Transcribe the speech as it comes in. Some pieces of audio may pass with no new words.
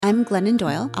I'm Glennon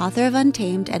Doyle, author of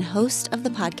Untamed and host of the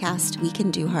podcast We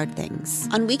Can Do Hard Things.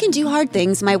 On We Can Do Hard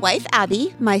Things, my wife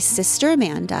Abby, my sister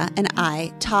Amanda, and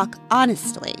I talk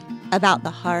honestly about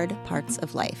the hard parts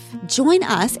of life. Join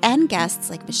us and guests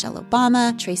like Michelle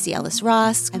Obama, Tracy Ellis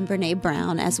Ross, and Brene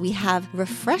Brown as we have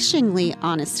refreshingly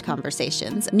honest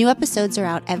conversations. New episodes are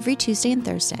out every Tuesday and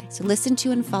Thursday, so listen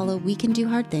to and follow We Can Do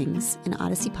Hard Things, an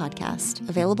Odyssey podcast,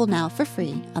 available now for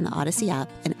free on the Odyssey app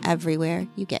and everywhere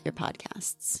you get your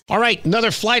podcasts. All right,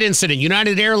 another flight incident.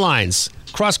 United Airlines.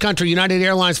 Cross-country United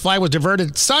Airlines flight was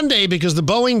diverted Sunday because the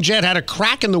Boeing jet had a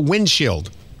crack in the windshield.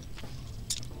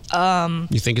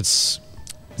 You think it's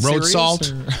road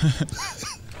salt?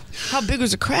 How big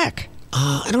was the crack?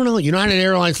 I don't know. United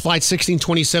Airlines Flight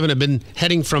 1627 had been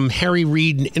heading from Harry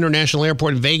Reid International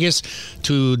Airport in Vegas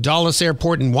to Dulles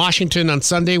Airport in Washington on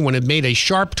Sunday when it made a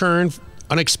sharp turn,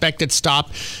 unexpected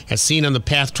stop, as seen on the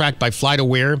path tracked by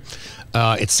FlightAware.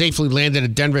 It safely landed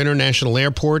at Denver International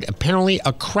Airport. Apparently,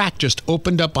 a crack just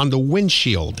opened up on the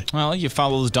windshield. Well, you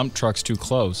follow those dump trucks too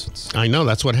close. I know.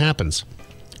 That's what happens.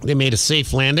 They made a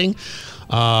safe landing.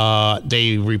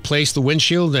 They replaced the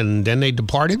windshield, and then they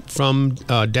departed from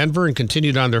Denver and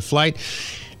continued on their flight.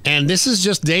 And this is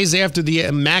just days after the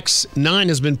MAX 9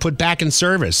 has been put back in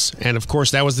service. And, of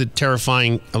course, that was the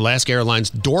terrifying Alaska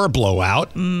Airlines door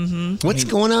blowout. Mm-hmm. What's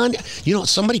going on? You know,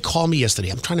 somebody called me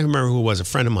yesterday. I'm trying to remember who it was, a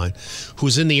friend of mine,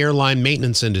 who's in the airline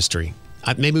maintenance industry.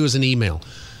 Maybe it was an email.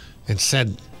 And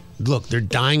said, look, they're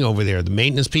dying over there. The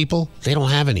maintenance people, they don't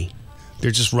have any. They're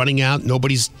just running out.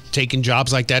 Nobody's taking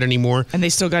jobs like that anymore. And they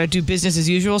still got to do business as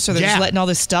usual, so they're just letting all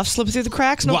this stuff slip through the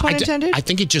cracks, no pun intended? I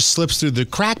think it just slips through the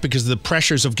crack because of the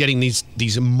pressures of getting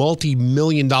these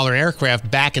multi-million-dollar aircraft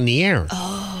back in the air.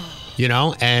 Oh. You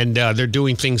know, and they're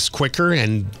doing things quicker,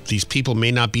 and these people may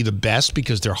not be the best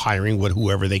because they're hiring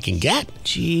whoever they can get.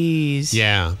 Jeez.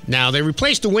 Yeah. Now, they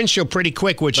replaced the windshield pretty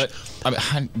quick, which... But, I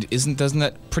mean, doesn't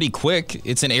that pretty quick?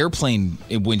 It's an airplane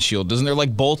windshield. Doesn't there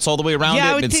like bolts all the way around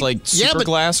it? It's like super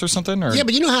glass or something? Or? Yeah,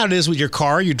 but you know how it is with your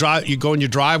car. You go in your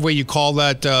driveway, you call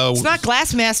that... it's not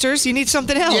Glassmasters. You need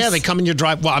something else. Yeah, they come in your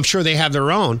drive. Well, I'm sure they have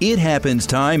their own. It happens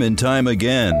time and time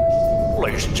again.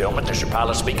 Ladies and gentlemen, this is your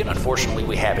pilot speaking. Unfortunately,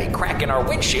 we have a crack in our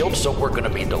windshield, so we're going to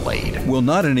be delayed. Well,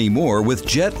 not anymore with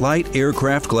Jet Light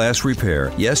Aircraft Glass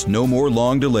Repair. Yes, no more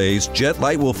long delays. Jet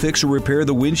Light will fix or repair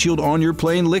the windshield on your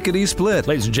plane lickety-split.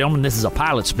 Ladies and gentlemen, this is a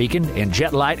pilot speaking, and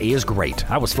Jet Light is great.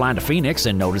 I was flying to Phoenix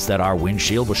and noticed that our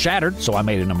windshield was shattered, so I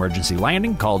made an emergency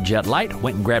landing, called Jet Light,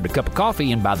 went and grabbed a cup of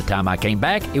coffee, and by the time I came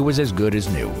back, it was as good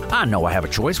as new. I know I have a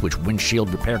choice which windshield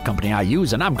repair company I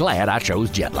use, and I'm glad I chose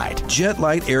Jet Light. Jet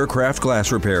Light Aircraft Glass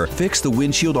Repair. Fix the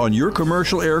windshield on your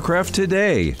commercial aircraft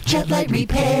today. Jet Light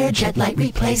Repair, Jet Light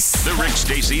Replace. The Rick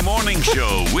Stacy Morning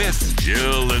Show with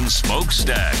Jill and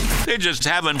Smokestack. They're just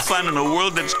having fun in a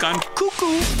world that's gone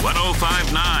cuckoo.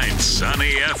 105.9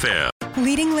 Sunny FM.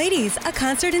 Leading Ladies, a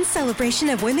concert in celebration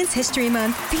of Women's History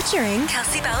Month featuring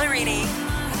Kelsey Ballerini,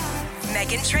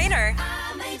 Meghan Trainor,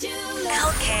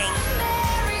 Elle King,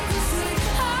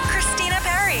 Christina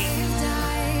Perri.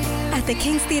 At the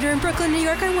King's Theater in Brooklyn, New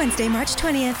York on Wednesday, March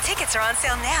 20th. Tickets are on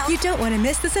sale now. You don't want to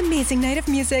miss this amazing night of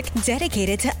music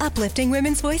dedicated to uplifting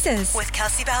women's voices. With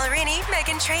Kelsey Ballerini,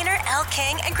 Meghan Trainor, Elle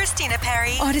King, and Christina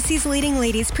Perri. Odyssey's Leading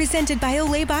Ladies presented by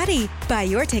Olay Body. Buy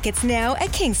your tickets now at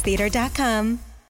kingstheater.com.